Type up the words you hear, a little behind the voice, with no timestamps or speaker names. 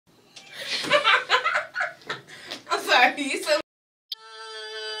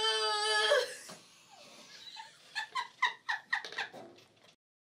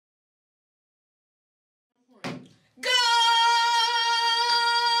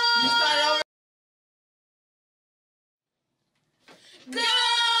Good Friday,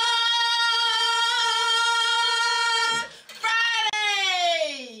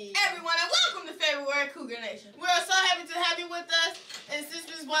 everyone, and welcome to February Cougar Nation. We're so happy to have you with us, and since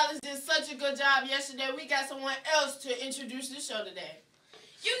Ms. Wallace did such a good job yesterday, we got someone else to introduce the show today.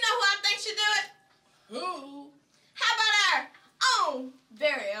 You know who I think should do it? Who? How about our own,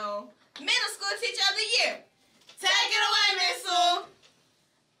 very own, middle school teacher of the year? Take it away, Miss Sewell.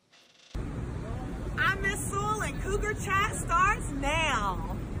 I'm Miss Sewell, and Cougar Chat starts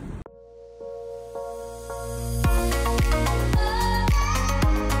now.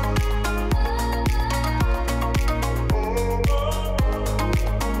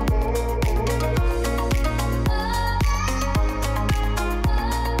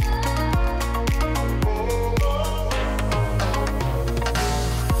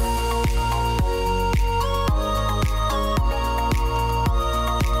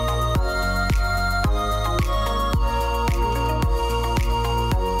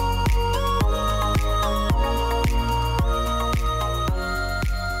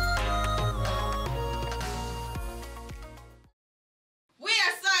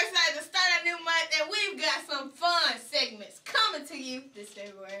 This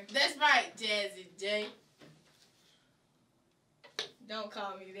February. That's right, Jazzy J. Don't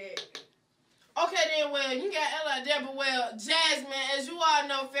call me that. Okay then, well, you got Ella there, but well, Jasmine, as you all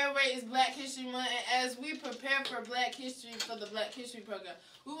know, February is Black History Month, and as we prepare for Black History for the Black History program,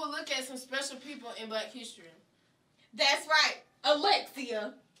 we will look at some special people in Black history. That's right,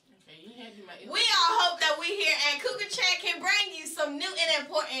 Alexia. We all hope that we here at Cougar Chat can bring you some new and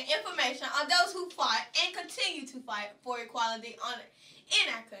important information on those who fought and continue to fight for equality in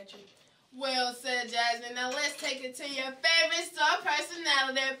our country. Well said, Jasmine. Now let's take it to your favorite star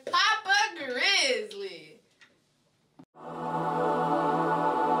personality, Papa Grizzly.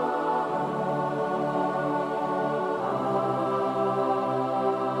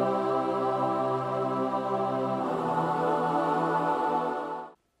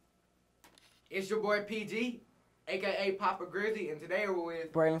 It's your boy PG, aka Papa Grizzly, and today we're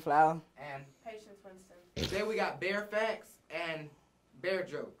with Braylon Flower and Patience Winston. Today we got bear facts and bear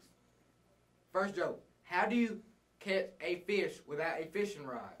jokes. First joke: how do you catch a fish without a fishing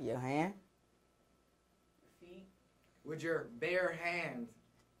rod? Your hand. Feet. With your bare hands.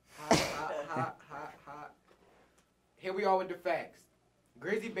 Hot. Here we are with the facts.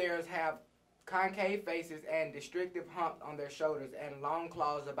 Grizzly bears have concave faces and distinctive humps on their shoulders and long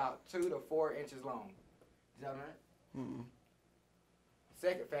claws about 2 to 4 inches long. Is that right? Mm-mm.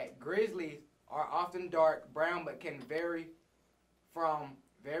 Second fact, grizzlies are often dark brown but can vary from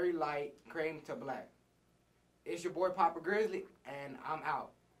very light cream to black. It's your boy Papa Grizzly, and I'm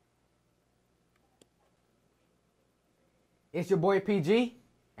out. It's your boy PG,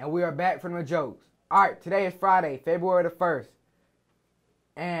 and we are back from the jokes. Alright, today is Friday, February the 1st.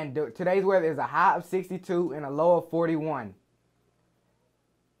 And today's weather is a high of 62 and a low of 41.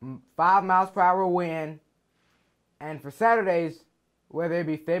 5 miles per hour wind. And for Saturday's weather, it'll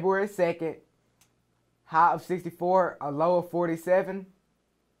be February 2nd, high of 64, a low of 47.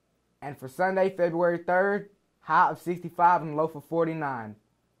 And for Sunday, February 3rd, high of 65 and a low of 49.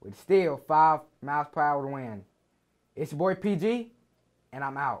 With still 5 miles per hour wind. It's your boy PG, and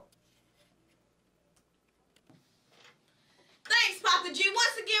I'm out. Thanks, Papa G.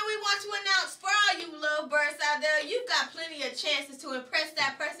 Once again, we want to announce for all you lovebirds out there, you've got plenty of chances to impress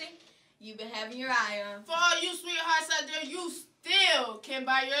that person you've been having your eye on. For all you sweethearts out there, you still can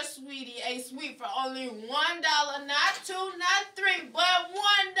buy your sweetie a sweet for only $1. Not 2, not 3, but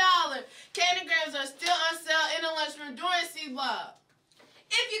 $1. Candygrams are still on sale in the lunchroom during C-Block.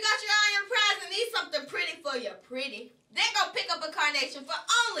 If you got your eye on a prize and need something pretty for your pretty, then go pick up a carnation for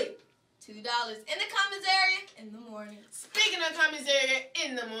only $2 in the commons area in the morning. Speaking of commons area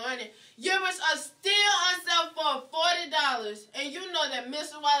in the morning, yearbooks are still on sale for $40. And you know that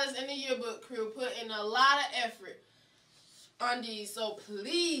Mr. Wallace and the yearbook crew put in a lot of effort on these. So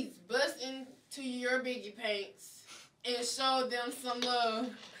please bust into your biggie paints and show them some love.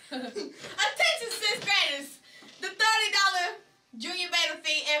 Attention 6th graders. The $30 junior beta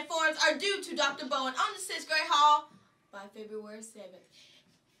fee and forms are due to Dr. Bowen on the 6th grade hall by February 7th.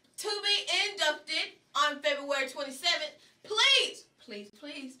 To be inducted on February 27th, please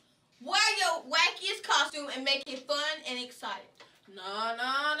wear your wackiest costume and make it fun and exciting. No,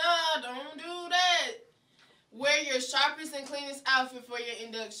 don't do that. Wear your sharpest and cleanest outfit for your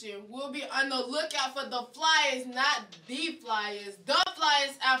induction. We'll be on the lookout for the flyers, not the flyers. The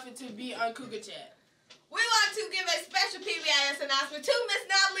flyers outfit to be on Cougar Chat. We want to give a special PBIS announcement to Miss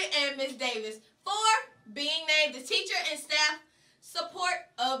Notley and Miss Davis for being named the Teacher and Staff Support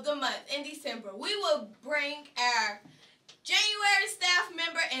of the in December. We will bring our January staff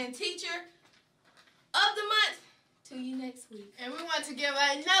member and teacher of the month to you next week. And we want to give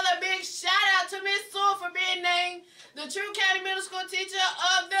another big shout out to Miss Sue for being named the True County Middle School Teacher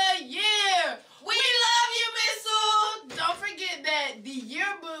of the Year. We love you, Miss Sue. Don't forget that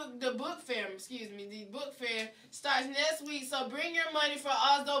the book fair starts next week. So bring your money for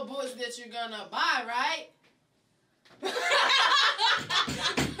all those books that you're gonna buy, right?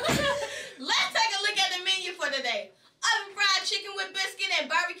 Let's take a look at the menu for today. Oven fried chicken with biscuit and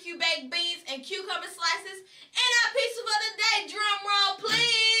barbecue baked beans and cucumber slices. And our pizza for the day, drum roll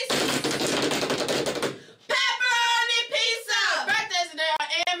please. Pepperoni pizza. Birthdays today are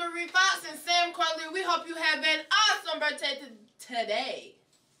Anne Marie Fox and Sam Corley. We hope you have an awesome birthday today.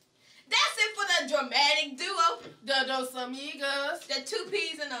 That's it for the dramatic duo. The Dos Amigos. The two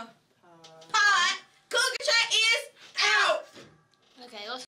peas and a